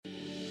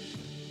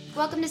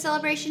Welcome to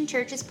Celebration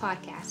Church's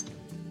podcast.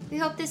 We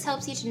hope this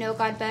helps you to know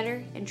God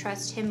better and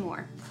trust Him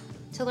more.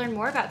 To learn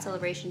more about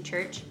Celebration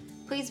Church,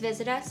 please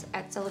visit us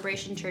at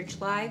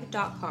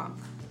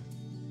celebrationchurchlive.com.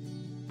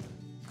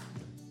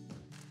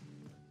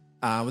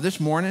 This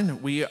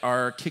morning, we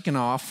are kicking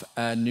off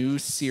a new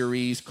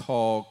series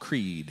called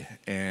Creed.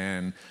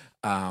 And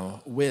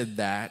with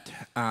that,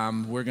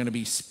 we're going to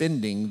be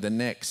spending the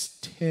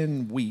next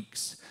 10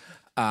 weeks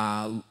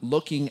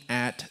looking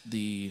at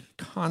the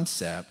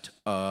concept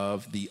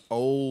of the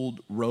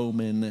old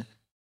Roman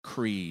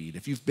creed.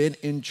 If you've been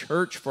in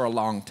church for a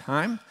long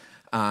time,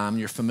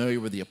 you're familiar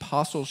with the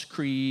Apostles'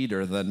 Creed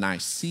or the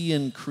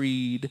Nicene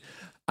Creed.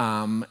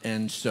 But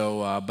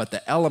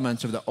the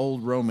elements of the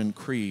old Roman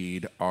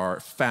creed are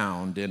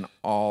found in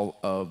all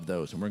of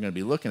those. And we're going to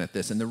be looking at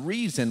this. And the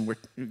reason we're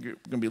going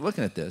to be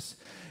looking at this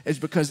is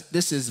because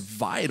this is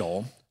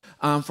vital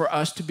for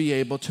us to be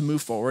able to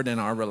move forward in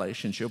our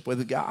relationship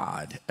with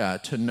God,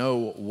 to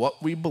know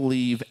what we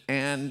believe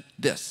and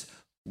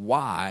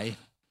why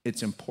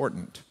it's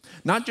important.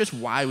 Not just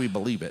why we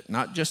believe it,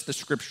 not just the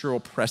scriptural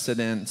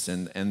precedents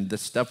and the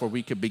stuff where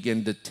we could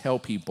begin to tell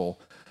people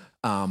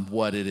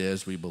what it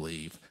is we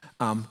believe,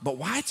 but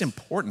why it's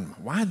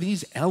important, why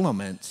these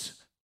elements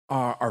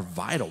are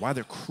vital, why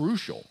they're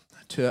crucial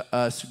to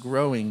us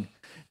growing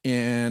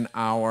in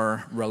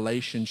our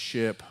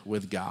relationship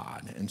with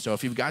God. And so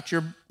if you've got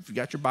your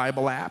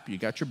Bible app, you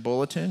got your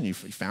bulletin, you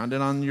found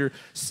it on your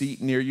seat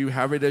near you,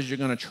 however it is you're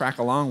going to track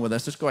along with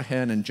us, let's go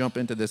ahead and jump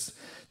into this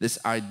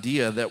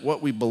idea that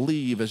what we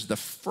believe is the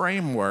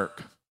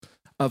framework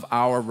of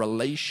our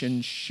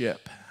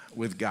relationship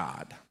with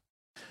God.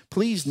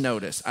 Please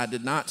notice, I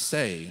did not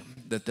say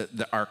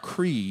that our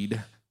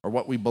creed or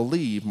what we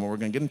believe, and what we're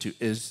going to get into,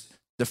 is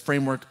the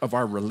framework of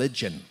our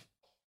religion.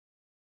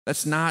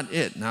 That's not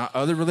it. Now,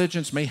 other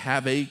religions may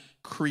have a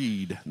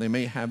creed. They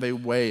may have a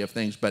way of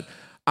things, but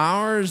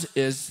ours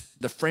is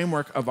the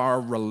framework of our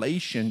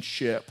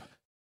relationship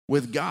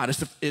with God.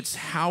 It's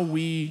how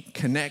we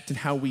connect and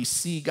how we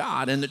see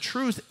God. And the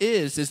truth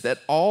is that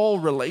all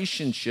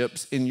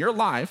relationships in your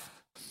life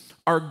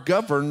are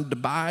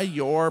governed by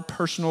your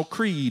personal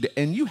creed,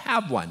 and you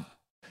have one.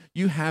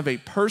 You have a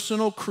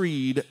personal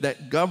creed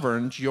that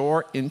governs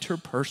your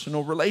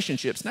interpersonal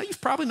relationships. Now,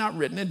 you've probably not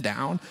written it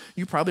down.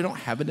 You probably don't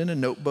have it in a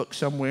notebook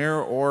somewhere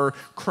or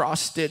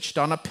cross-stitched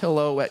on a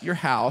pillow at your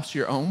house,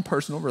 your own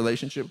personal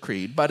relationship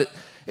creed, but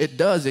it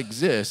does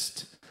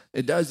exist.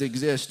 It does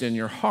exist in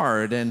your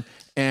heart, and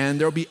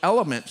there'll be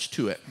elements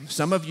to it.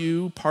 Some of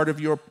you, part of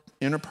your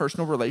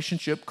interpersonal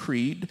relationship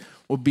creed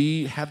will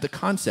have the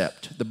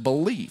concept, the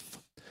belief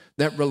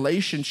that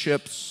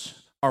relationships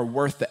are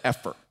worth the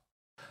effort.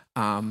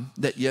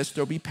 That yes,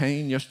 there'll be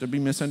pain, yes, there'll be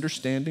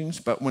misunderstandings,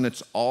 but when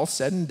it's all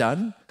said and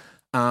done,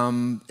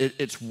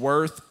 it's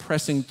worth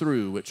pressing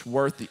through. It's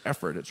worth the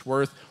effort. It's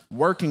worth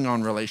working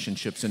on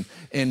relationships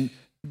and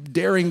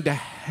daring to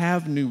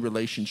have new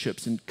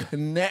relationships and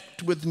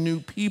connect with new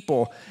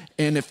people.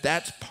 And if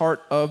that's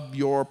part of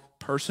your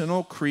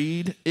personal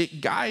creed,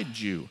 it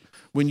guides you.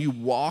 When you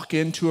walk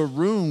into a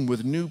room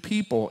with new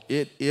people,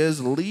 it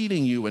is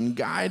leading you and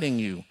guiding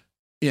you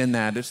in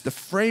that. It's the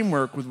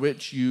framework with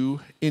which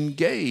you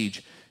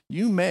engage.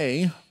 You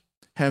may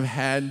have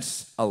had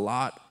a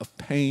lot of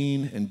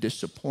pain and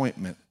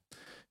disappointment,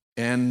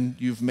 and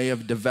you may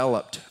have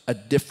developed a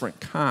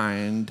different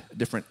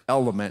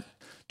element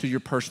to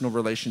your personal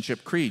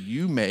relationship creed.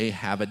 You may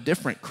have a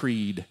different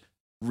creed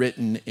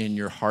written in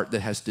your heart that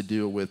has to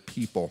do with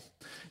people,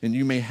 and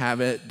you may have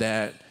it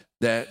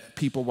that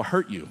people will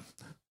hurt you,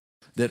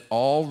 that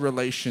all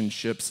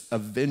relationships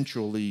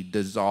eventually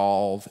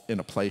dissolve in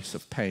a place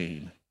of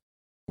pain,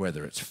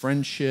 whether it's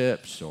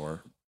friendships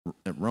or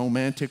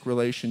romantic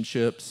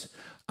relationships,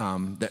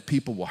 that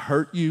people will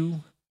hurt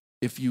you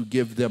if you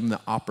give them the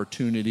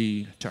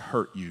opportunity to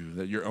hurt you,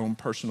 that your own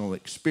personal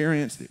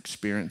experience, the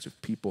experience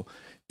of people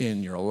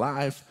in your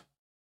life,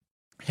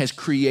 has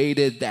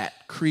created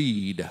that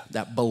creed,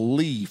 that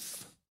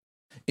belief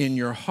in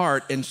your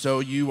heart, and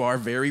so you are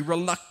very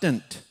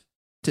reluctant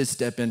to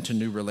step into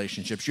new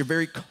relationships. You're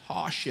very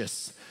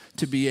cautious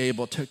to be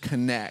able to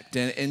connect,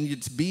 and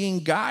it's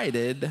being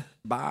guided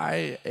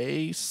by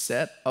a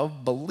set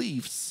of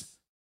beliefs,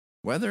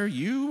 whether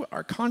you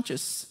are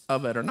conscious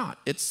of it or not.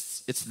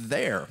 It's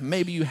there.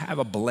 Maybe you have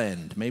a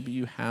blend. Maybe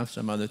you have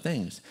some other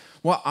things.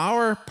 Well,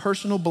 our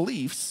personal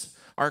beliefs,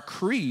 our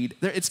creed,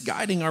 it's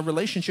guiding our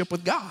relationship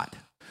with God.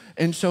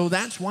 And so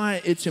that's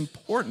why it's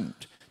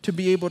important to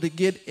be able to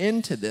get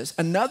into this.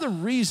 Another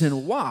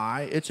reason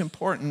why it's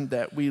important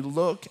that we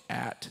look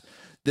at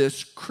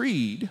this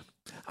creed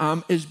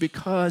is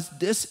because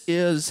this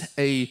is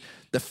the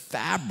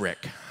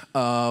fabric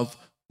of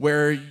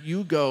where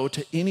you go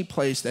to any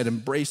place that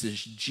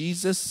embraces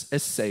Jesus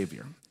as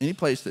Savior, any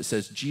place that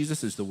says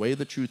Jesus is the way,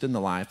 the truth, and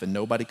the life, and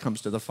nobody comes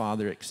to the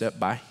Father except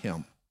by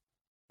Him,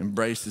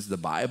 embraces the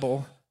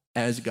Bible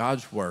as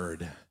God's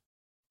word,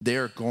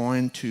 they're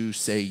going to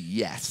say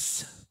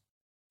yes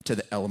to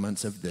the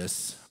elements of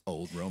this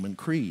old Roman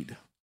creed.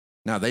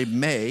 Now, they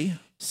may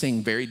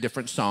sing very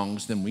different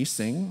songs than we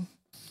sing.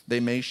 They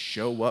may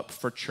show up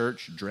for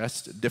church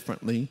dressed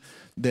differently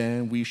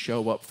than we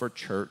show up for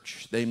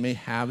church. They may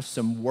have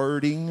some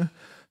wording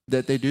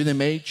that they do. They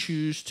may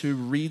choose to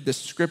read the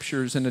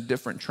scriptures in a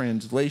different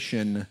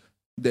translation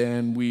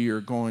than we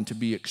are going to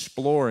be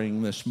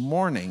exploring this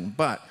morning.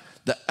 But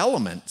the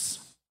elements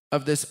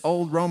of this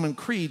old Roman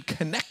creed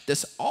connect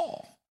us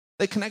all.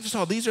 They connect us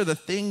all. These are the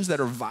things that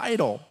are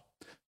vital.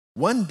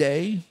 One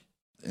day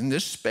in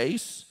this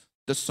space,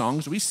 the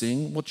songs we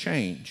sing will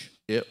change.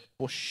 It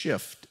will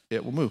shift.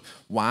 It will move.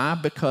 Why?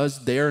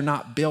 Because they're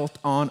not built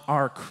on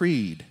our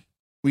creed.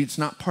 It's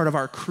not part of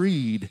our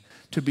creed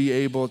to be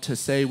able to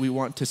say we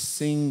want to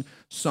sing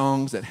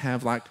songs that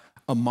have like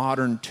a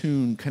modern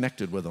tune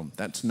connected with them.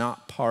 That's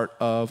not part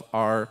of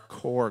our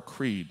core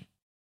creed.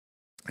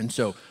 And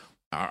so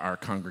our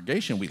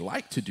congregation, we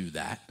like to do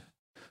that,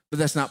 but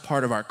that's not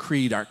part of our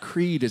creed. Our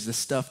creed is the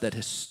stuff that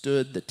has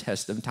stood the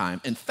test of time.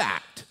 In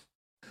fact,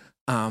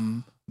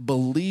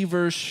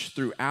 believers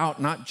throughout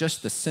not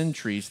just the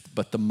centuries,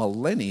 but the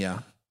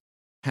millennia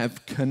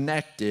have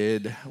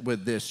connected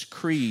with this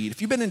creed.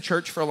 If you've been in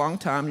church for a long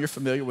time, you're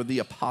familiar with the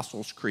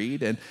Apostles'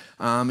 Creed. And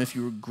if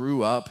you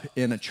grew up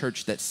in a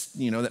church that's,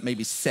 that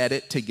maybe said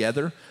it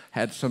together,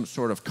 had some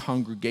sort of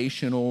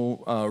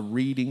congregational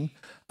reading,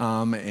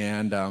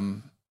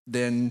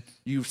 then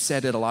you've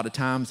said it a lot of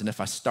times. And if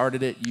I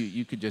started it,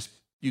 you could just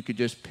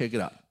pick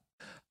it up.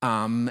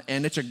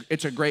 And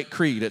it's a great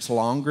creed. It's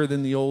longer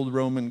than the old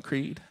Roman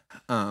Creed.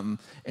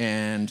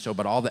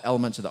 But all the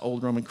elements of the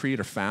old Roman Creed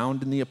are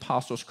found in the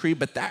Apostles' Creed.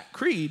 But that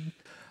creed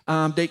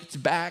dates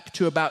back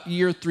to about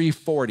year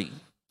 340,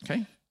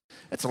 okay?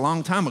 That's a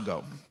long time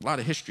ago. A lot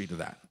of history to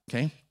that,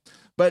 okay?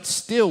 But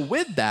still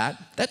with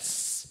that,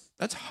 that's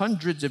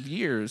hundreds of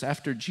years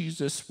after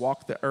Jesus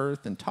walked the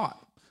earth and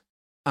taught.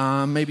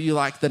 Maybe you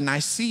like the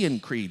Nicene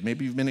Creed.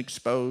 Maybe you've been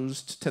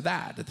exposed to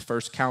that at the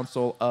First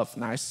Council of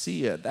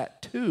Nicaea.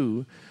 That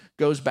too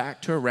goes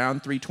back to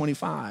around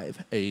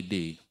 325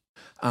 AD.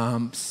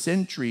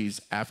 Centuries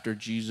after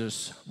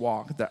Jesus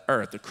walked the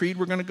earth. The creed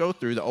we're going to go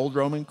through, the old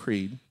Roman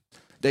Creed,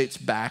 dates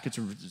back, it's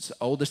the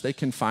oldest they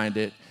can find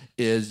it,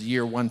 is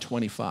year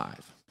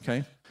 125,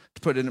 okay?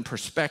 To put it in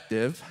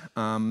perspective,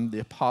 the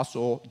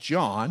Apostle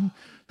John,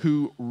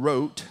 who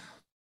wrote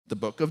the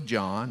book of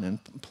John, and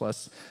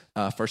plus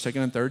 1st,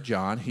 2nd, and 3rd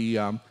John,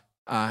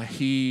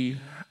 he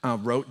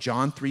wrote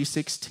John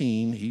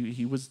 3:16.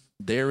 He was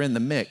there in the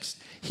mix.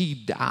 He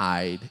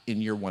died in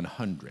year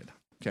 100,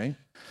 okay?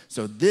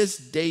 So this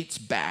dates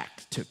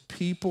back to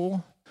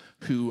people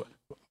who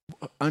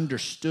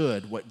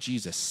understood what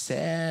Jesus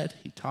said.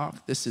 He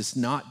talked. This is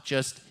not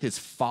just his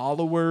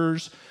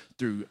followers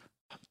through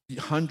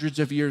hundreds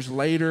of years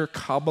later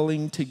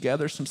cobbling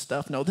together some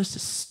stuff. No, this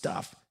is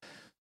stuff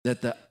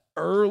that the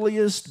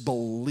earliest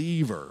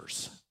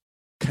believers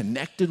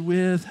connected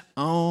with,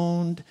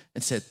 owned,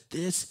 and said,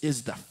 this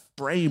is the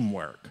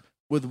framework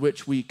with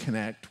which we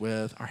connect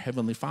with our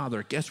Heavenly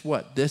Father. Guess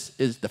what? This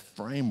is the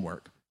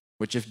framework,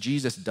 which if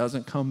Jesus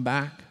doesn't come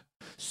back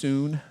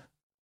soon,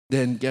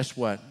 then guess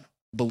what?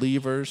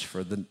 Believers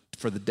for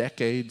the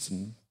decades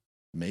and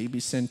maybe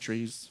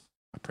centuries,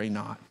 I pray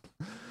not,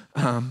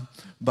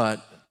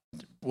 but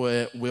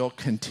we'll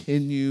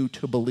continue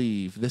to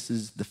believe. This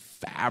is the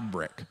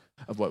fabric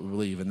of what we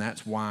believe, and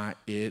that's why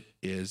it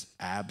is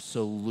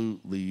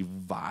absolutely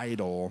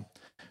vital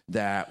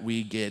that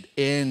we get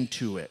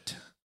into it.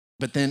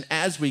 But then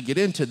as we get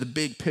into the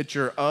big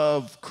picture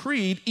of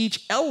creed,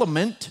 each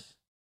element,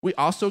 we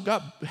also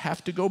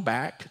have to go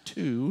back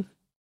to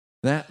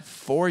that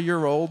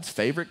 4-year-old's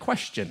favorite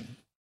question.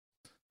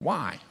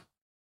 Why?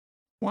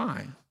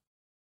 Why?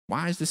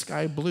 Why is the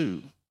sky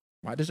blue?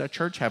 Why does our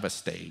church have a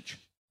stage?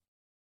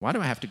 Why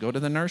do I have to go to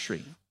the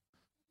nursery?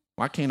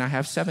 Why can't I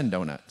have 7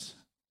 donuts?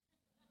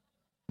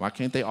 Why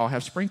can't they all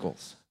have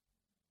sprinkles?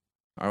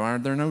 Or are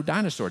there no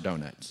dinosaur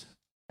donuts?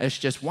 It's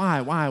just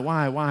why?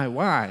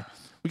 Well,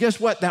 guess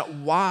what? That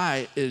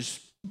why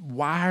is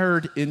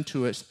wired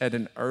into us at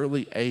an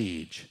early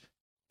age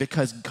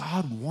because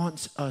God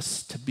wants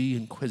us to be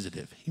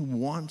inquisitive. He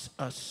wants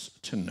us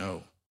to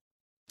know.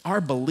 Our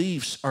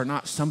beliefs are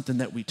not something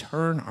that we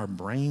turn our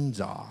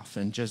brains off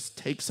and just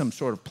take some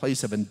sort of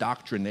place of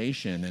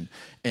indoctrination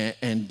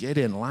and get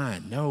in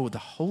line. No, the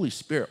Holy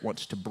Spirit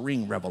wants to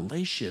bring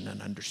revelation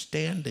and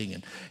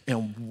understanding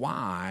and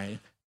why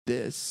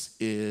this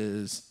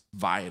is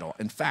vital.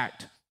 In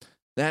fact,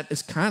 that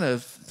is kind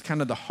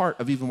of the heart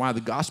of even why the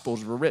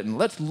Gospels were written.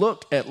 Let's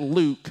look at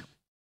Luke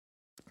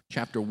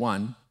chapter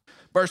 1,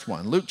 verse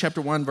 1. Luke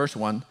chapter 1, verse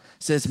 1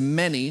 says,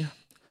 many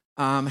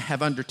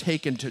have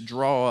undertaken to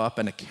draw up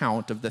an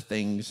account of the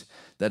things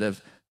that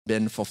have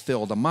been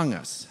fulfilled among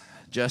us,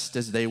 just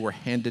as they were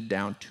handed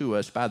down to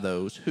us by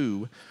those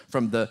who,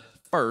 from the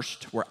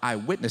first, were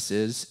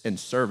eyewitnesses and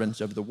servants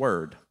of the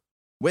word.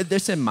 With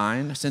this in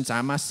mind, since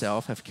I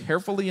myself have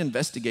carefully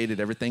investigated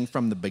everything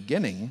from the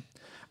beginning,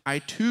 I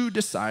too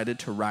decided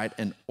to write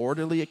an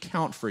orderly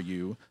account for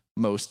you,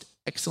 most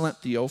excellent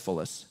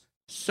Theophilus,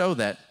 so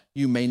that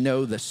you may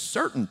know the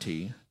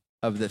certainty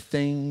of the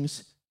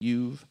things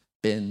you've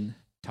been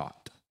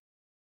taught.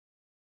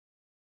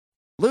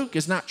 Luke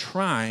is not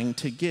trying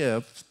to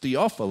give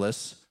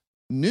Theophilus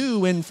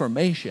new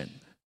information.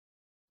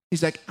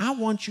 He's like, I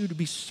want you to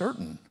be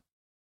certain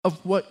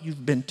of what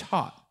you've been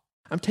taught.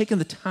 I'm taking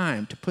the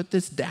time to put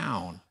this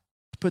down,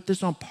 to put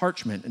this on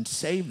parchment and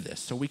save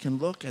this so we can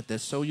look at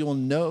this so you'll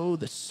know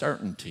the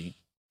certainty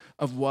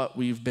of what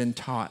we've been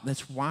taught.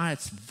 That's why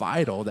it's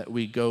vital that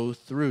we go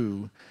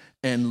through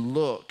and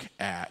look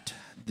at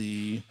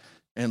the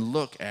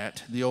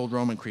old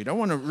Roman Creed. I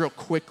want to real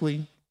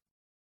quickly,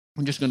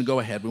 I'm just going to go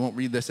ahead. We won't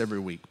read this every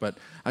week, but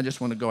I just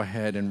want to go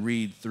ahead and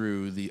read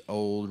through the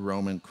old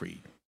Roman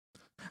Creed.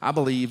 I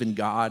believe in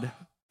God,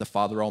 the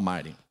Father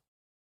Almighty,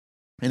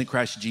 and in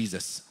Christ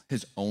Jesus,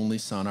 his only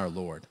Son, our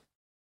Lord,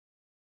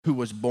 who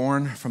was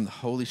born from the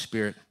Holy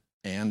Spirit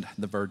and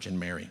the Virgin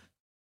Mary,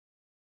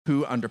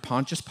 who under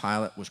Pontius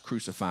Pilate was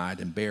crucified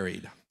and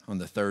buried. On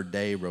the third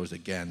day rose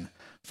again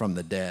from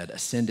the dead,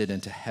 ascended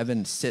into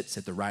heaven, sits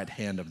at the right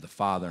hand of the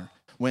Father,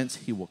 whence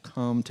he will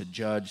come to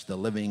judge the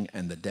living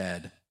and the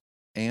dead,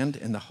 and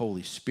in the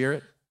Holy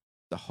Spirit,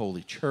 the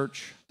Holy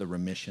Church, the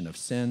remission of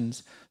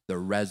sins, the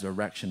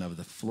resurrection of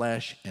the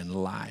flesh, and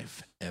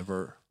life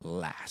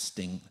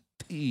everlasting.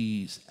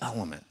 These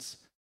elements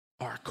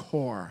are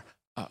core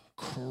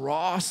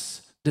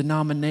across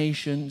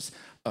denominations,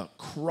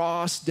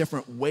 across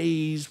different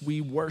ways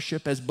we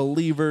worship as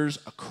believers,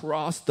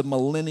 across the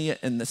millennia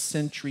and the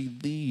century.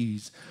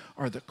 These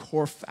are the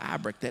core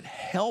fabric that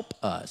help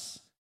us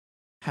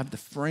have the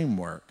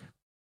framework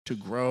to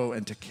grow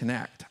and to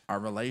connect our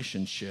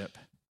relationship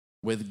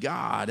with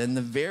God. And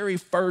the very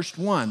first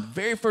one, the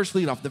very first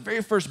lead off, the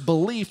very first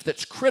belief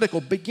that's critical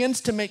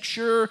begins to make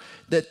sure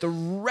that the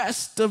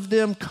rest of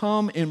them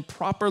come in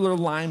proper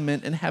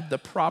alignment and have the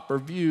proper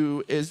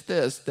view is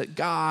this, that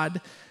God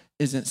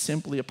isn't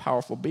simply a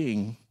powerful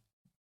being.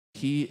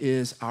 He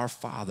is our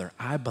Father.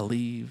 I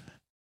believe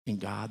in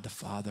God the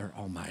Father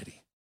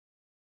Almighty.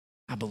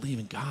 I believe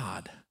in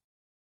God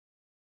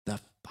the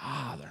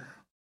Father.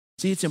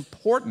 See, it's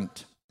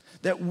important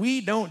that we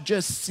don't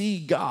just see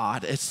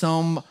God as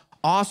some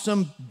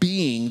awesome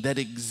being that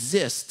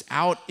exists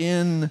out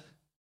in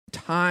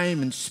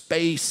time and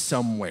space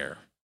somewhere.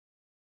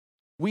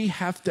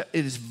 It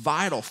is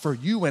vital for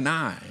you and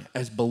I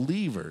as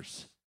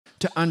believers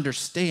to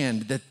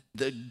understand that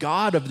the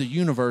God of the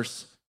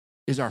universe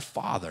is our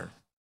Father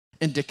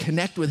and to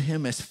connect with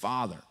him as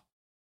Father.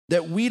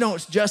 That we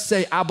don't just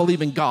say, I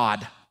believe in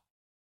God.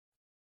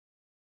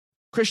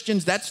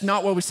 Christians, that's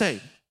not what we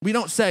say. We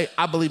don't say,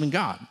 I believe in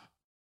God.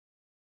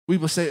 We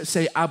will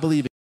say I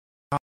believe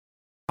in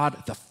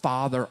God, the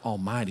Father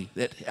Almighty.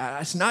 That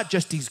it's not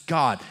just he's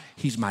God,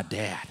 he's my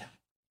dad.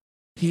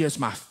 He is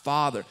my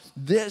Father.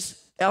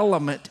 This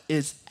element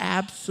is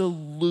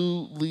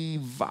absolutely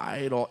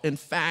vital. In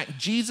fact,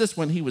 Jesus,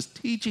 when he was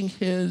teaching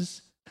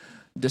his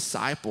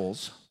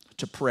disciples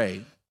to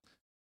pray,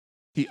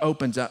 he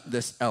opens up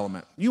this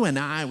element. You and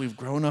I, we've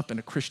grown up in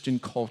a Christian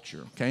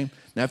culture, okay?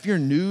 Now, if you're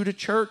new to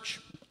church,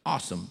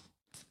 awesome.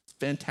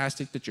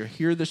 Fantastic that you're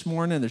here this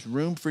morning. There's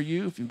room for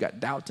you. If you've got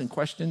doubts and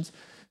questions,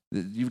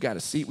 you've got a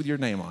seat with your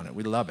name on it.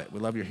 We love it. We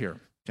love you're here,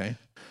 okay?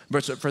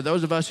 But so for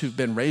those of us who've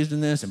been raised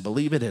in this and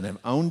believe it and have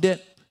owned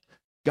it,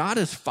 God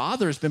as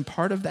Father has been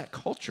part of that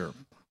culture.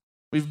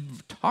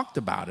 We've talked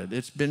about it.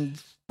 It's been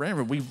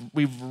forever.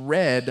 We've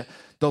read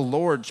the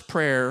Lord's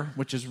Prayer,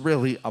 which is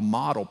really a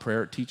model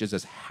prayer. It teaches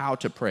us how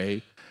to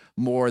pray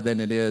more than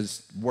it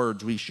is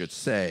words we should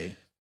say.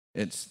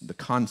 It's the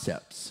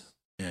concepts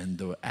and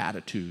the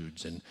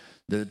attitudes and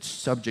the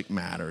subject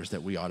matters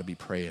that we ought to be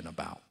praying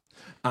about.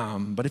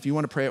 But if you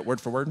want to pray it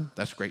word for word,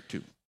 that's great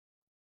too.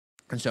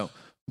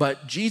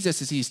 But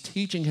Jesus, as he's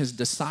teaching his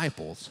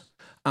disciples,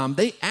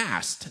 they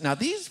asked. Now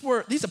these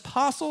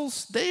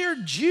apostles, they are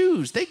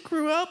Jews. They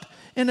grew up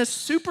in a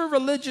super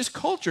religious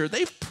culture.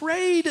 They've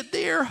prayed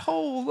their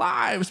whole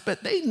lives,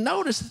 but they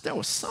noticed that there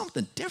was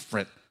something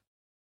different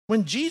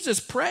when Jesus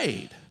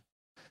prayed.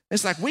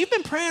 It's like, we've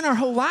been praying our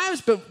whole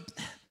lives, but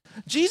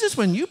Jesus,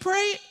 when you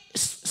pray,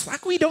 it's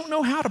like we don't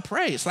know how to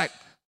pray. It's like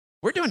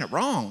we're doing it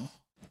wrong.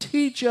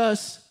 Teach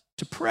us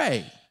to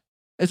pray,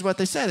 is what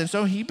they said. And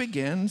so he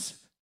begins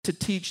to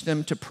teach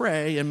them to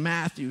pray in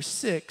Matthew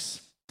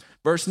 6,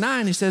 verse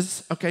 9. He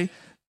says, okay,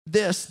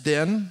 this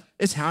then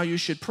is how you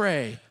should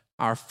pray.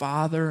 Our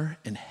Father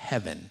in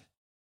heaven,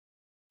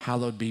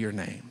 hallowed be your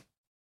name.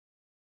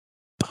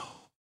 Boom.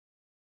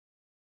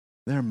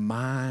 Their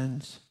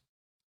minds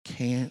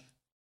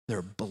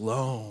they're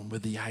blown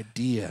with the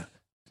idea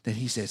that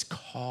he says,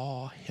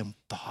 call him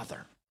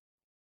Father.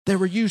 They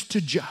were used to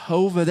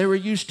Jehovah. They were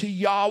used to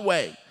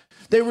Yahweh.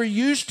 They were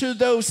used to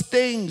those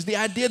things. The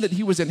idea that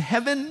he was in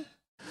heaven,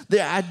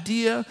 the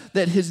idea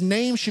that his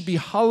name should be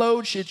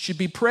hallowed, should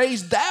be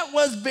praised, that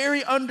was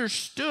very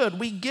understood.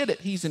 We get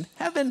it. He's in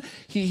heaven.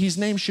 His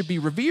name should be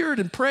revered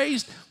and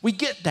praised. We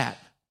get that.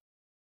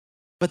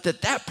 But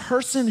that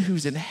person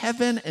who's in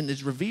heaven and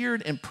is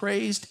revered and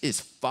praised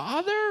is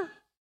Father?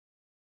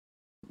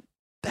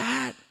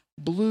 That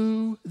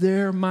blew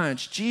their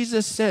minds.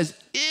 Jesus says,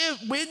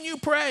 when you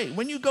pray,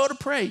 when you go to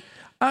pray,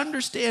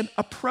 understand,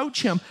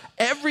 approach him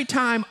every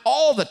time,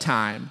 all the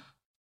time,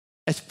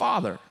 as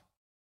Father.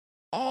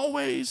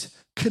 Always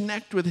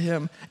connect with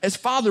him as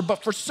Father.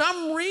 But for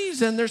some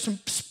reason, there's some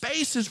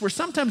spaces where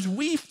sometimes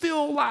we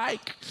feel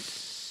like,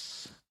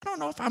 I don't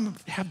know if I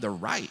have the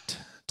right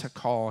to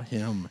call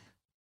him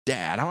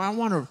Dad. I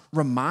want to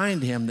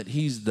remind him that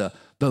he's the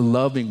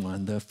loving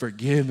one, the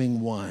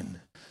forgiving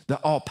one, the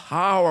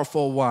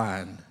all-powerful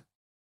one.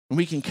 And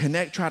we can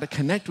try to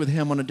connect with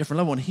him on a different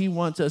level, and he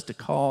wants us to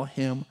call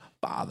him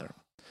Father.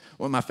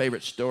 One of my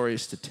favorite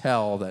stories to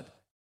tell that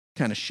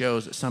kind of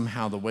shows that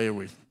somehow the way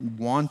we're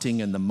wanting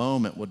in the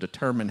moment will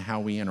determine how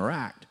we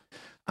interact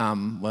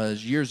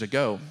was years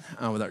ago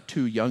with our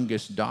two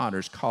youngest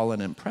daughters,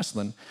 Colin and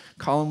Preslyn.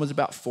 Colin was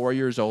about 4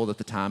 years old at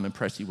the time, and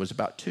Presley was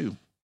about 2.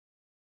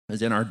 I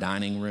was in our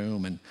dining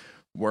room and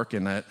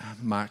working at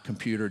my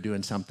computer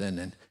doing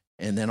something,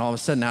 and then all of a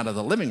sudden out of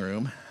the living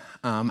room,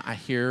 I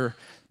hear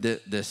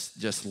this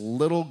just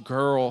little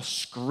girl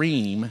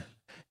scream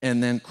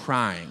and then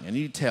crying. And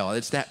you tell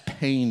it's that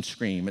pain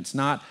scream. It's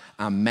not,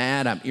 I'm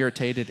mad, I'm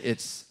irritated.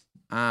 It's,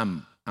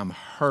 I'm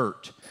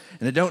hurt.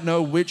 And I don't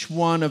know which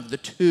one of the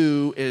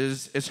two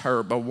is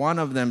hurt, but one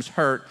of them's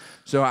hurt.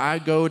 So I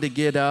go to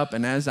get up,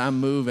 and as I'm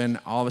moving,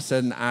 all of a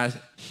sudden I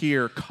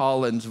hear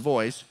Colin's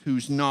voice,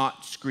 who's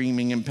not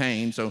screaming in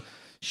pain. So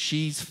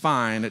she's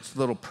fine. It's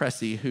little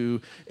Pressy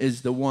who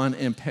is the one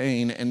in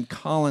pain. And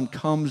Colin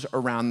comes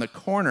around the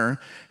corner,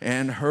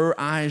 and her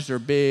eyes are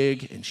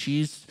big, and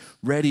she's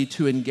ready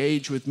to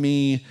engage with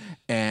me.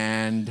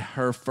 And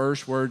her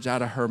first words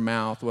out of her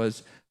mouth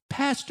was,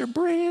 "Pastor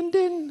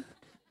Brandon."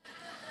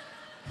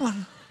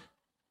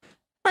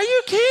 Are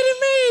you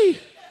kidding me?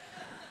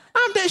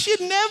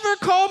 She'd never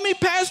called me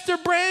Pastor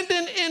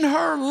Brandon in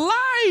her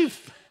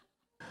life.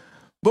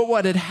 But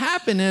what had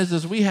happened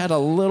is we had a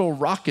little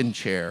rocking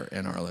chair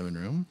in our living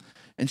room,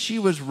 and she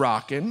was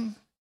rocking.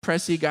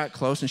 Pressy got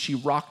close, and she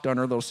rocked on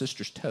her little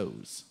sister's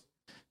toes.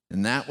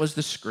 And that was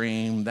the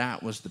scream,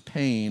 that was the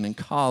pain, and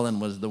Colin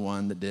was the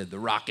one that did the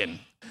rocking.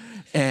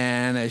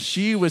 And as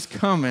she was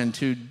coming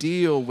to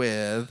deal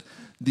with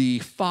the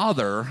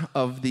father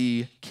of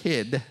the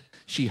kid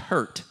she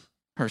hurt,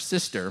 her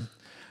sister,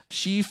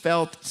 she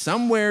felt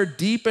somewhere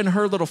deep in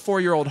her little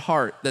 4-year-old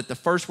heart that the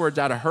first words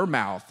out of her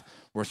mouth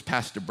was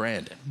Pastor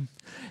Brandon.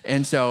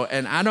 And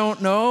I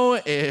don't know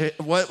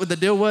what the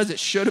deal was. It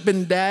should have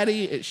been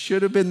Daddy. It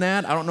should have been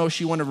that. I don't know if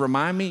she wanted to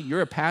remind me,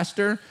 you're a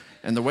pastor,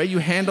 and the way you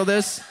handle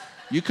this,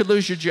 you could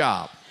lose your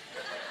job.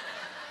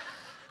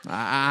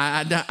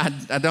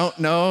 I don't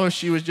know.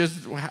 She was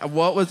just,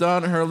 what was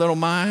on her little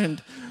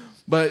mind?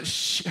 But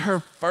her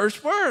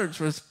first words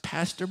was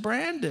Pastor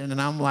Brandon.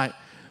 And I'm like,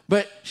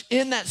 but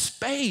in that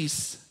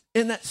space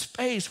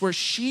where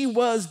she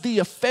was the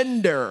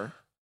offender,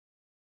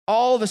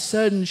 all of a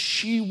sudden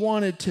she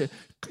wanted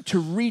to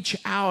reach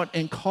out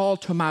and call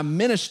to my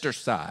minister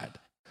side.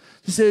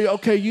 To say,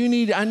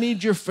 okay, I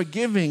need your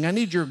forgiving, I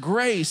need your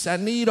grace, I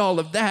need all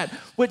of that,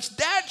 which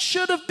that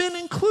should have been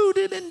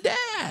included in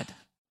Dad.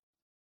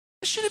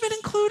 It should have been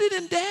included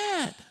in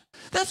Dad.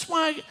 That's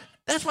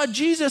why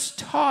Jesus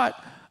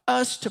taught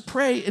us to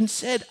pray and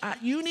said,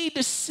 you need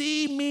to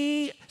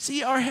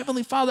see our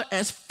Heavenly Father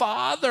as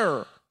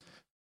Father.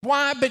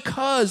 Why?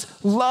 Because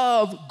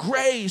love,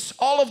 grace,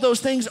 all of those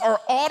things are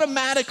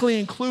automatically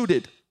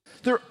included.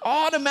 They're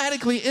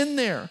automatically in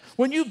there.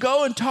 When you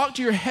go and talk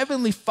to your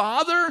Heavenly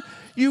Father,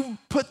 you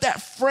put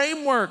that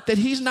framework that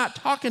he's not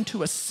talking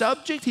to a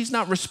subject. He's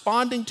not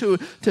responding to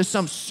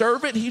some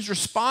servant. He's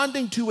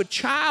responding to a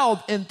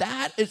child, and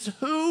that is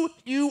who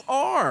you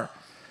are.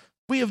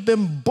 We have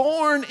been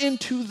born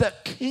into the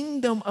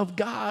kingdom of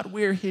God.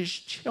 We're his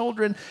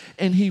children,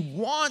 and he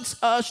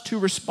wants us to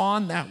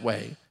respond that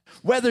way.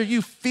 Whether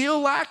you feel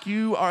like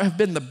you have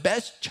been the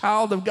best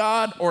child of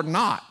God or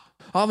not,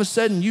 all of a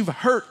sudden you've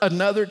hurt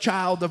another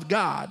child of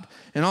God.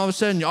 And all of a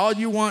sudden, all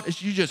you want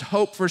is you just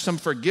hope for some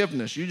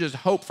forgiveness. You just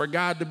hope for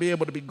God to be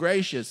able to be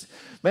gracious.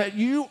 But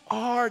you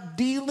are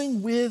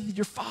dealing with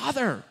your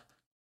Father.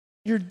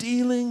 You're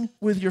dealing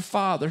with your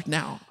Father.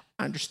 Now,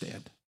 I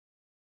understand.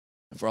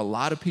 For a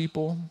lot of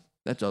people,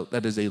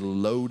 that is a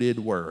loaded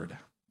word.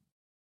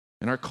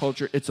 In our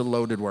culture, it's a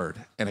loaded word.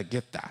 And I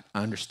get that.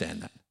 I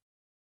understand that.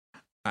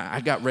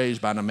 I got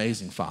raised by an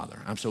amazing father.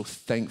 I'm so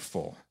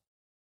thankful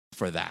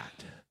for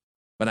that.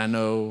 But I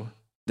know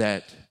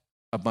that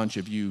a bunch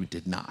of you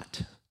did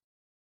not.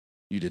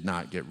 You did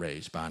not get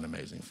raised by an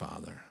amazing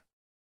father.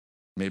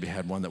 Maybe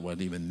had one that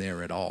wasn't even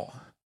there at all.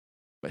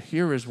 But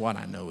here is what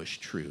I know is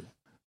true,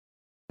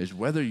 is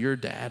whether your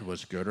dad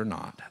was good or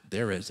not,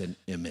 there is an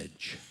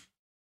image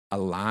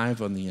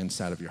alive on the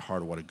inside of your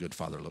heart of what a good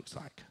father looks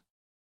like.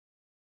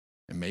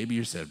 And maybe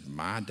you said,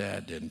 my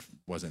dad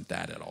wasn't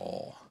that at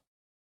all.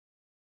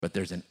 But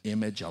there's an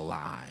image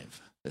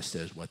alive that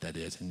says what that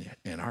is.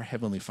 And our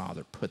Heavenly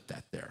Father put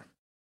that there.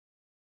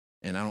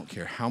 And I don't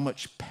care how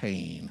much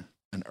pain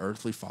an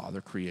earthly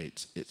father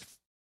creates,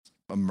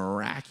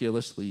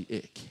 miraculously,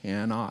 it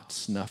cannot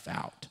snuff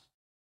out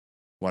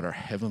what our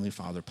Heavenly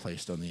Father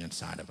placed on the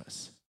inside of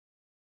us.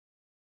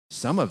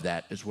 Some of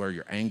that is where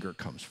your anger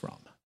comes from,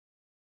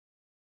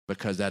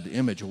 because that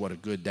image of what a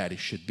good daddy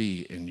should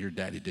be, and your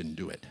daddy didn't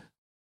do it.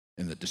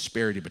 And the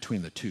disparity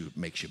between the two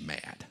makes you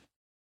mad.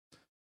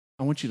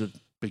 I want you to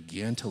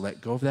begin to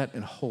let go of that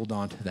and hold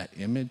on to that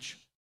image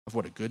of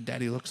what a good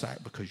daddy looks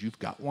like, because you've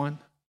got one.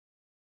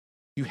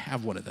 You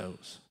have one of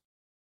those.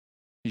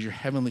 He's your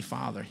heavenly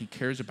Father. He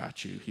cares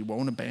about you. He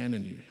won't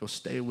abandon you. He'll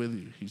stay with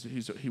you.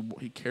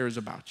 He cares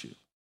about you.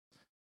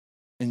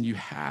 And you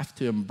have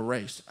to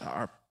embrace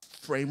our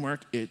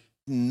framework.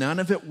 None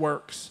of it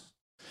works.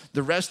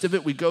 The rest of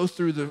it, we go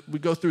through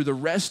the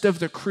rest of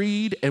the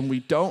creed, and we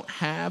don't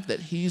have that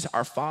he's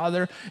our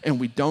Father, and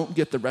we don't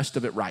get the rest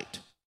of it right.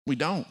 We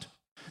don't.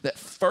 That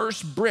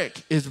first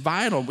brick is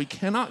vital. We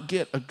cannot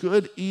get a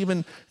good,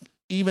 even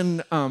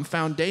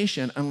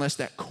foundation unless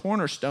that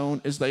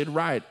cornerstone is laid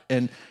right.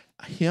 And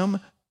him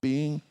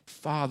being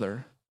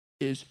Father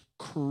is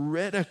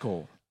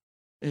critical.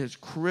 It is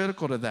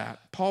critical to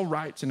that. Paul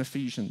writes in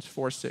Ephesians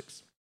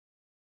 4:6,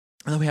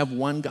 and we have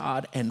one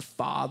God and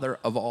Father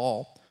of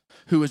all,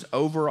 who is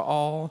over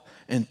all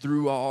and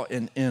through all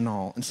and in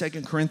all. In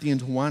 2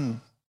 Corinthians 1,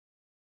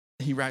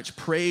 he writes,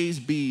 praise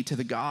be to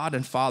the God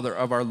and Father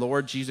of our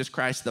Lord Jesus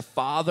Christ, the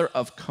Father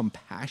of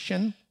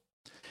compassion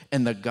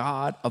and the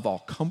God of all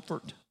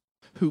comfort,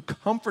 who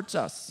comforts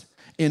us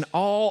in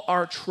all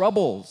our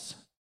troubles,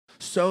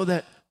 so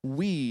that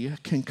we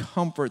can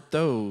comfort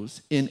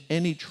those in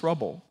any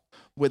trouble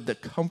with the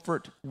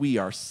comfort we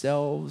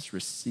ourselves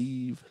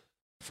receive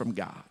from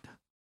God.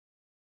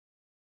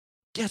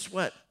 Guess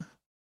what?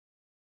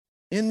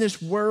 In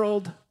this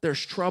world,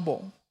 there's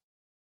trouble.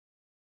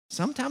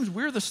 Sometimes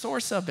we're the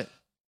source of it.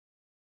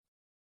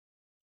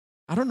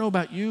 I don't know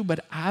about you,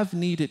 but I've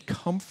needed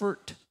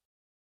comfort,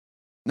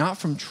 not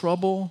from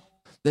trouble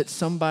that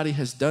somebody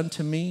has done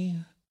to me,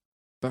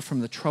 but from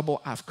the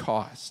trouble I've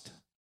caused.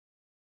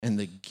 And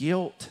the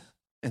guilt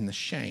and the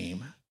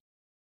shame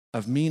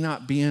of me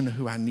not being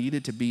who I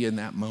needed to be in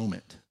that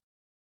moment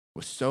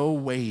was so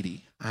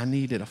weighty. I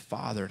needed a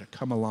father to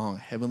come along, a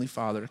heavenly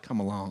Father to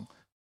come along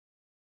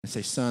and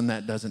say, son,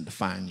 that doesn't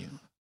define you.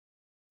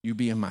 You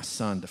being my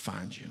son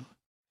defines you.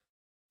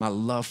 My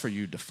love for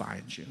you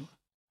defines you.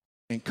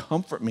 And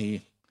comfort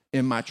me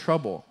in my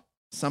trouble.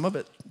 Some of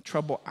it,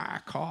 trouble I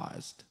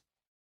caused.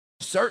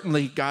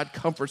 Certainly, God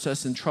comforts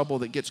us in trouble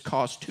that gets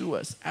caused to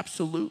us.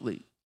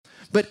 Absolutely.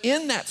 But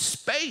in that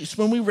space,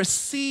 when we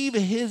receive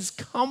his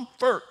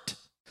comfort,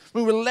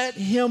 when we let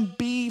him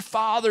be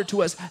Father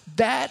to us,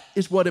 that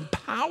is what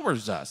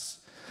empowers us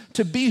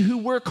to be who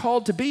we're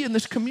called to be in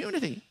this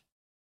community.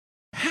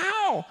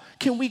 How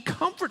can we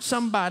comfort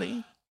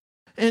somebody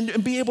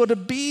and be able to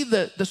be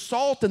the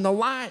salt and the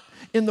light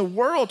in the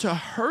world, to a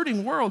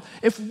hurting world,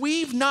 if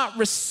we've not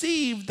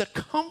received the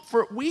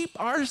comfort we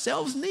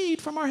ourselves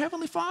need from our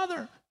Heavenly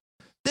Father?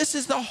 This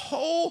is the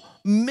whole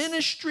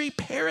ministry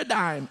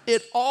paradigm.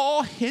 It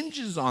all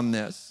hinges on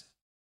this.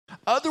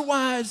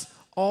 Otherwise,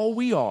 all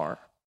we are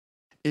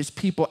is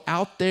people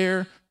out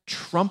there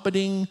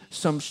trumpeting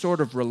some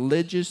sort of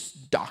religious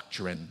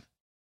doctrine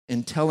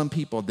and telling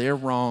people they're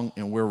wrong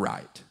and we're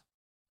right.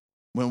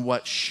 When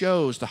what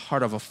shows the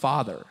heart of a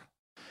father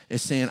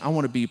is saying, I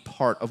want to be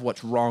part of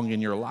what's wrong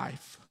in your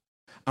life.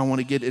 I want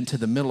to get into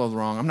the middle of the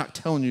wrong. I'm not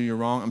telling you you're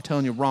wrong. I'm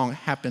telling you wrong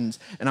happens,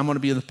 and I'm going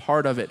to be a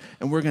part of it,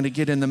 and we're going to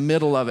get in the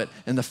middle of it,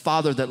 and the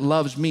Father that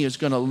loves me is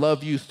going to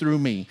love you through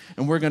me,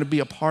 and we're going to be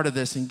a part of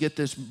this and get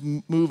this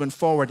moving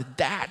forward.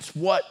 That's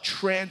what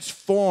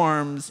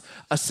transforms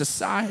a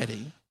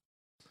society.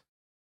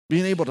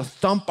 Being able to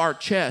thump our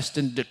chest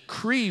and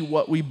decree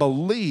what we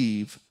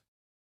believe.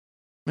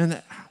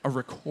 Man, a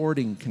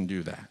recording can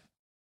do that.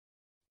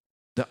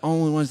 The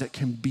only ones that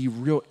can be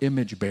real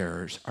image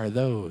bearers are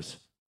those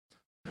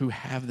who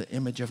have the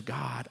image of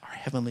God, our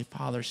Heavenly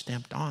Father,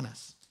 stamped on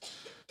us.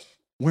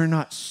 We're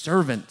not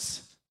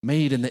servants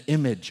made in the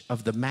image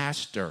of the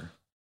Master.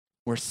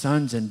 We're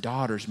sons and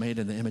daughters made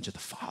in the image of the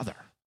Father.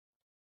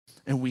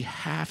 And we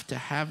have to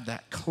have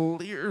that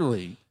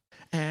clearly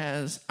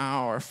as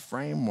our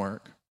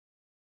framework.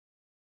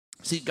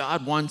 See,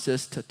 God wants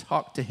us to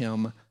talk to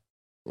him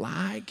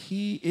like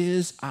he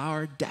is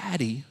our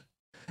daddy.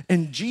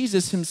 And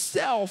Jesus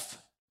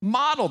himself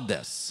modeled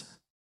this.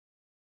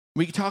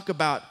 We talk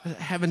about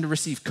having to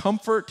receive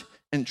comfort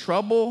and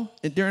trouble,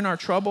 and during our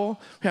trouble,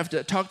 we have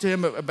to talk to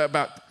him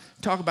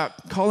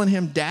about calling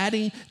him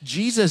daddy.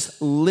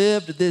 Jesus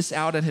lived this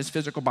out in his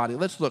physical body.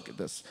 Let's look at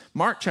this.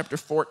 Mark chapter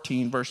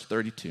 14, verse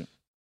 32.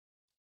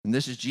 And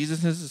this is Jesus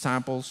and his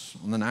disciples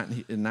on the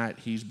night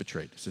he's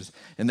betrayed. It says,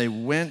 and they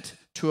went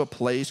to a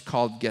place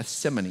called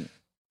Gethsemane.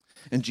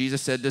 And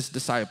Jesus said to his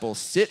disciples,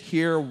 sit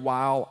here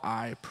while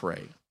I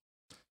pray.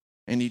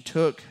 And he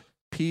took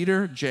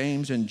Peter,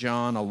 James, and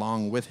John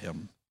along with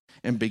him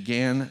and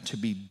began to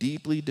be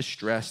deeply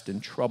distressed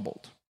and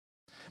troubled.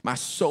 My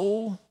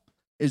soul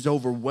is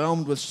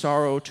overwhelmed with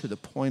sorrow to the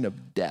point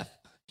of death,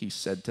 he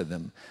said to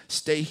them.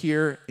 Stay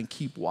here and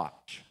keep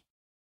watch.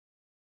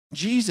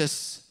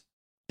 Jesus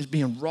is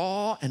being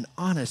raw and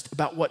honest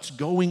about what's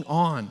going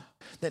on,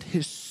 that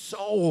his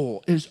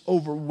soul is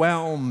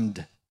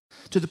overwhelmed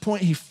to the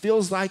point he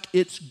feels like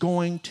it's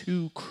going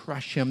to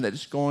crush him, that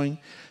it's going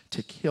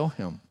to kill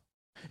him.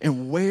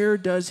 And where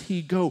does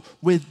he go?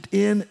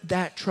 Within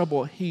that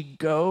trouble, he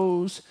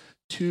goes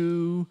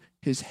to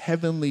his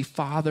heavenly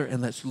Father,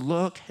 and let's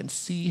look and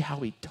see how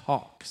he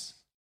talks.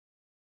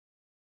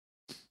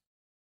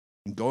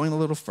 And going a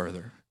little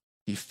further,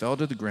 he fell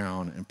to the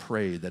ground and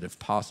prayed that if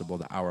possible,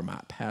 the hour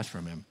might pass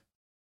from him.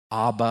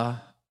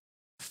 Abba,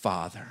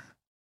 Father.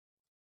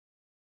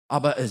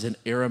 Abba is an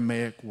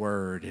Aramaic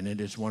word, and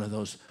it is one of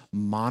those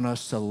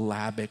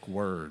monosyllabic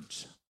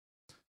words.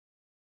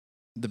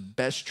 The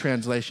best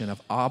translation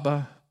of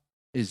Abba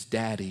is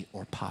daddy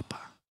or papa.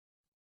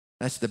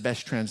 That's the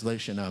best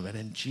translation of it.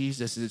 And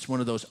Jesus, it's one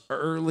of those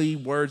early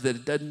words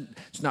that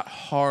it's not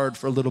hard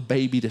for a little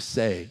baby to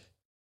say.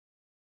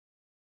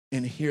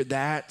 And here,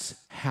 that's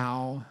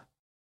how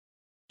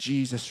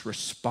Jesus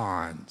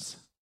responds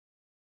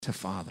to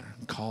Father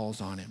and calls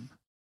on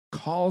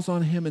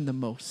him in the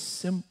most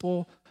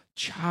simple,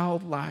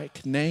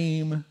 childlike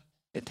name.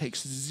 It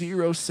takes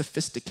zero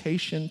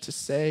sophistication to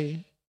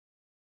say.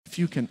 If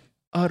you can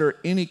utter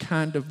any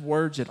kind of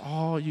words at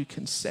all, you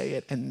can say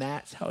it. And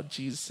that's how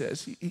Jesus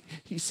says.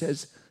 He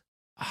says,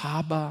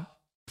 Abba,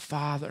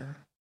 Father.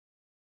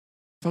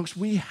 Folks,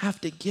 we have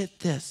to get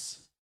this.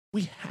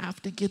 We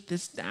have to get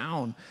this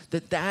down,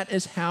 that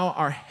is how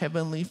our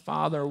Heavenly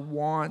Father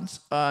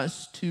wants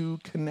us to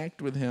connect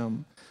with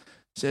him.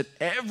 He said,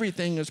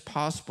 everything is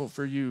possible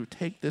for you.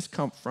 Take this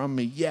cup from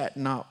me, yet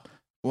not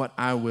what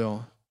I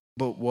will,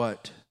 but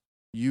what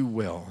you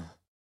will.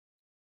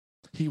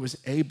 He was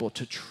able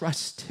to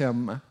trust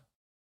him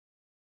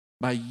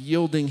by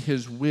yielding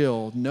his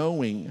will,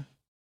 knowing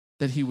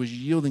that he was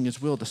yielding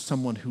his will to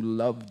someone who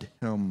loved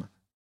him.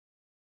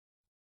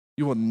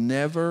 You will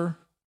never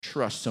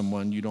trust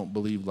someone you don't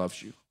believe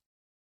loves you.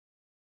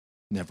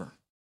 Never.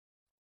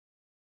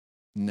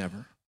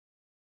 Never.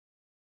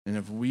 And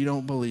if we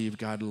don't believe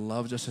God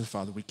loves us as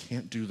Father, we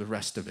can't do the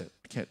rest of it.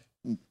 We can't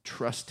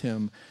trust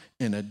him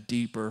in a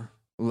deeper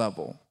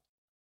level.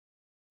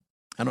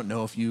 I don't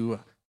know if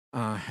you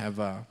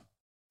have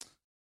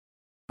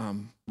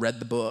read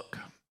the book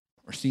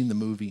or seen the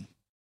movie,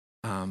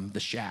 The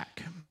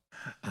Shack.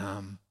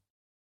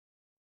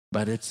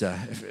 But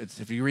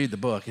if you read the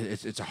book,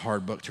 it's a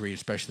hard book to read,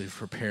 especially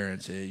for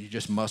parents. You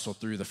just muscle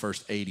through the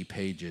first 80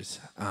 pages.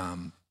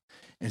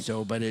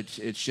 But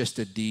it's just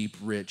a deep,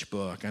 rich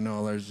book. I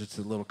know it's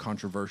a little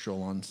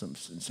controversial on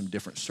some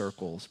different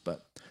circles,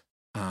 but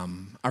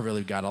I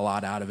really got a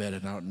lot out of it,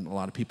 and a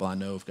lot of people I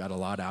know have got a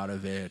lot out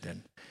of it.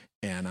 And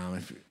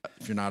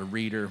if you're not a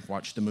reader,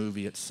 watch the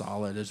movie. It's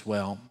solid as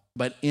well.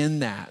 But in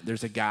that,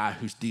 there's a guy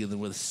who's dealing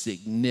with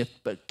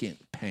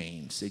significant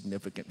pain,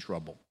 significant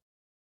trouble.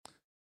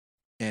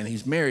 And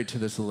he's married to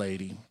this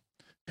lady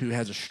who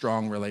has a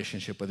strong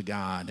relationship with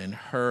God. And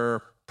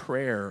her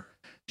prayer,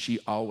 she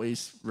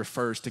always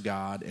refers to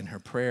God in her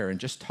prayer and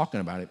just talking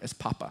about it as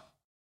Papa.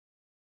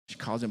 She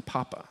calls him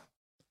Papa.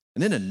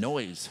 And it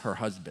annoys her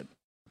husband.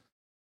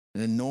 It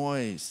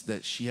annoys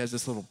that she has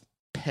this little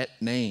pet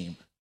name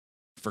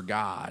for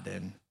God.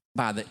 And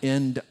by the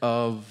end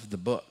of the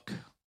book,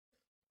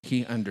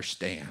 he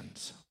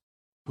understands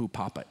who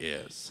Papa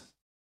is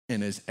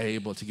and is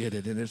able to get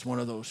it. And it's one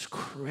of those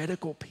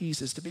critical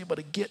pieces to be able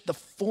to get the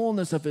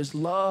fullness of his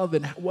love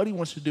and what he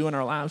wants to do in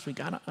our lives. We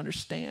got to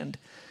understand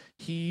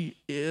he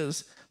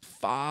is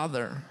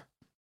Father.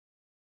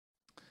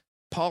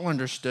 Paul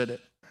understood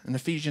it. In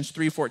Ephesians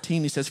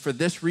 3:14, he says, for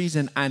this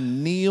reason, I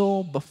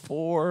kneel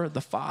before the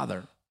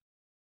Father.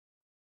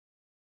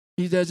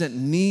 He doesn't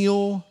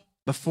kneel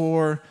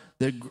before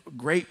the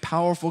great,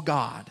 powerful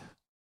God.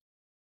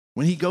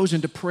 When he goes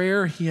into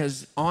prayer, he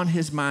has on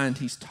his mind,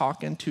 he's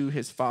talking to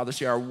his Father.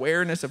 See, our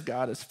awareness of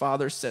God as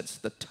Father sets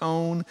the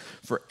tone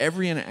for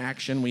every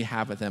interaction we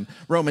have with him.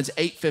 Romans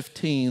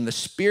 8:15, the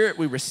Spirit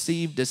we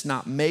receive does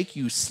not make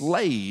you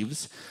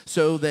slaves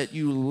so that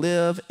you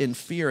live in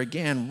fear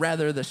again.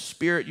 Rather, the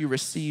Spirit you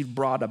received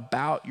brought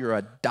about your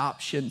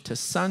adoption to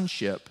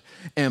sonship,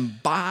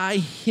 and by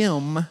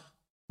him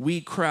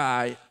we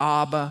cry,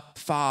 Abba,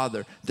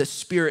 Father. The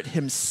Spirit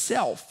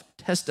himself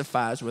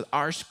testifies with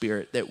our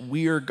spirit that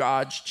we're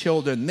God's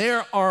children.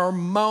 There are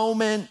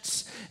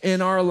moments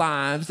in our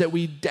lives that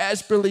we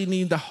desperately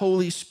need the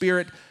Holy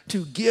Spirit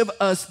to give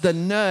us the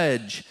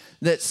nudge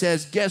that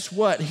says, guess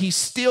what? He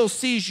still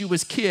sees you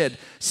as kid.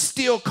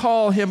 Still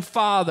call him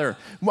Father.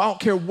 I don't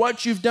care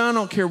what you've done. I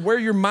don't care where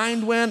your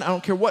mind went. I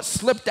don't care what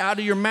slipped out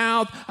of your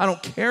mouth. I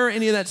don't care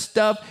any of that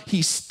stuff.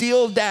 He's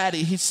still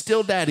daddy. He's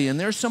still daddy. And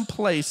there's some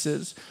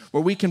places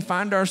where we can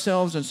find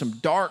ourselves in some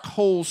dark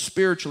holes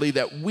spiritually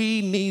that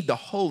we need the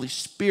Holy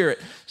Spirit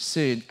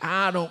saying,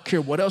 I don't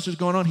care what else is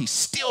going on. He's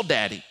still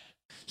daddy.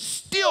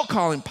 Still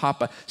call him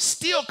Papa,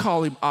 still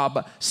call him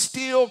Abba,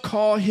 still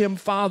call him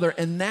Father.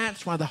 And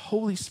that's why the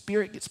Holy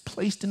Spirit gets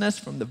placed in us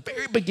from the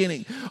very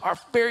beginning. Our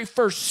very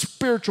first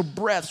spiritual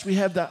breaths, we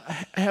have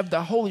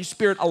the Holy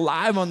Spirit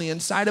alive on the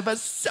inside of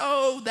us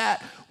so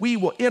that we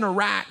will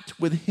interact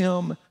with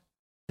him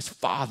as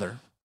Father.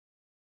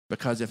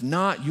 Because if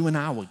not, you and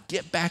I will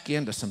get back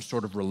into some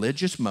sort of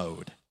religious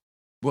mode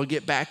we'll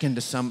get back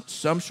into some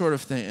sort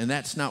of thing, and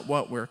that's not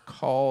what we're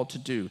called to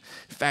do.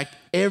 In fact,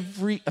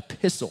 every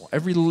epistle,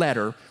 every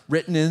letter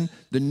written in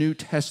the New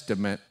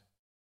Testament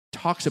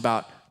talks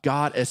about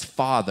God as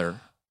Father.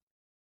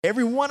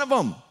 Every one of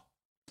them,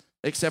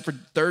 except for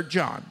 3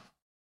 John.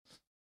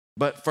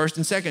 But 1st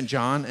and 2nd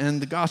John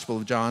and the Gospel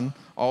of John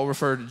all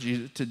refer to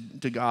Jesus,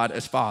 to God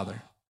as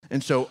Father.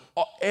 And so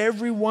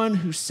everyone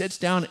who sits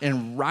down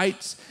and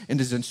writes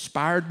and is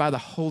inspired by the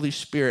Holy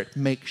Spirit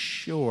makes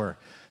sure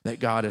that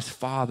God as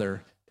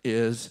Father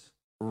is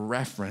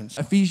referenced.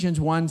 Ephesians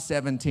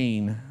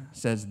 1:17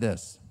 says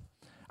this,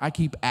 I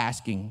keep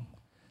asking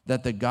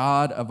that the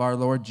God of our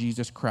Lord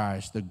Jesus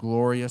Christ, the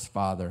glorious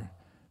Father,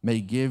 may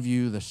give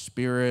you the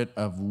spirit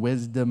of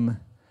wisdom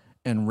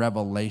and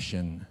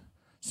revelation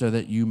so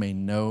that you may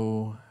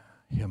know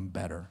him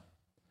better.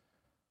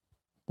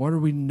 What are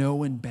we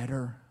knowing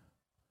better?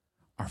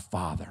 Our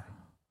Father.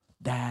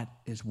 That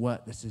is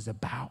what this is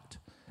about.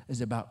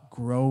 Is about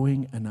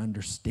growing and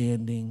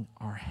understanding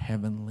our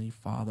Heavenly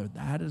Father.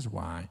 That is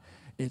why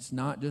it's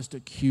not just a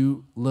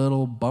cute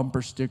little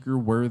bumper sticker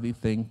worthy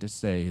thing to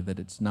say that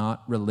it's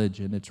not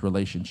religion, it's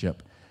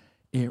relationship.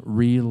 It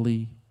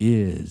really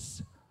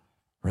is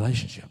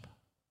relationship.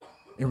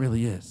 It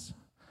really is.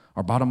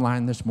 Our bottom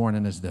line this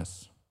morning is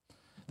this,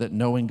 that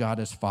knowing God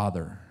as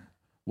Father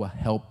will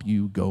help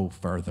you go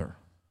further.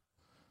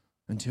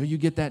 Until you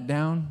get that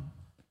down,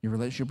 your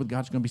relationship with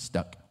God's going to be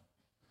stuck.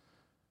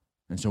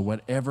 And so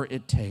whatever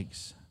it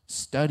takes,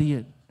 study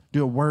it,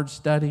 do a word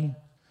study,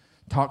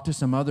 talk to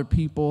some other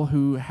people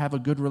who have a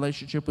good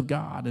relationship with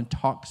God and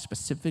talk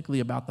specifically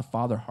about the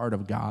Father heart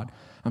of God.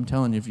 I'm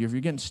telling you, if you're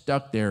getting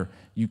stuck there,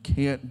 you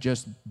can't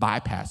just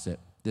bypass it.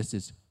 This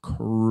is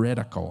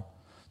critical.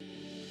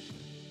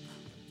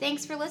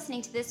 Thanks for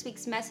listening to this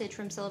week's message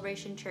from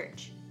Celebration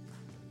Church.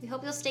 We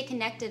hope you'll stay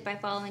connected by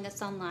following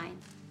us online.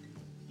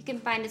 You can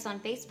find us on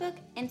Facebook,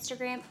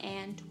 Instagram,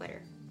 and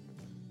Twitter.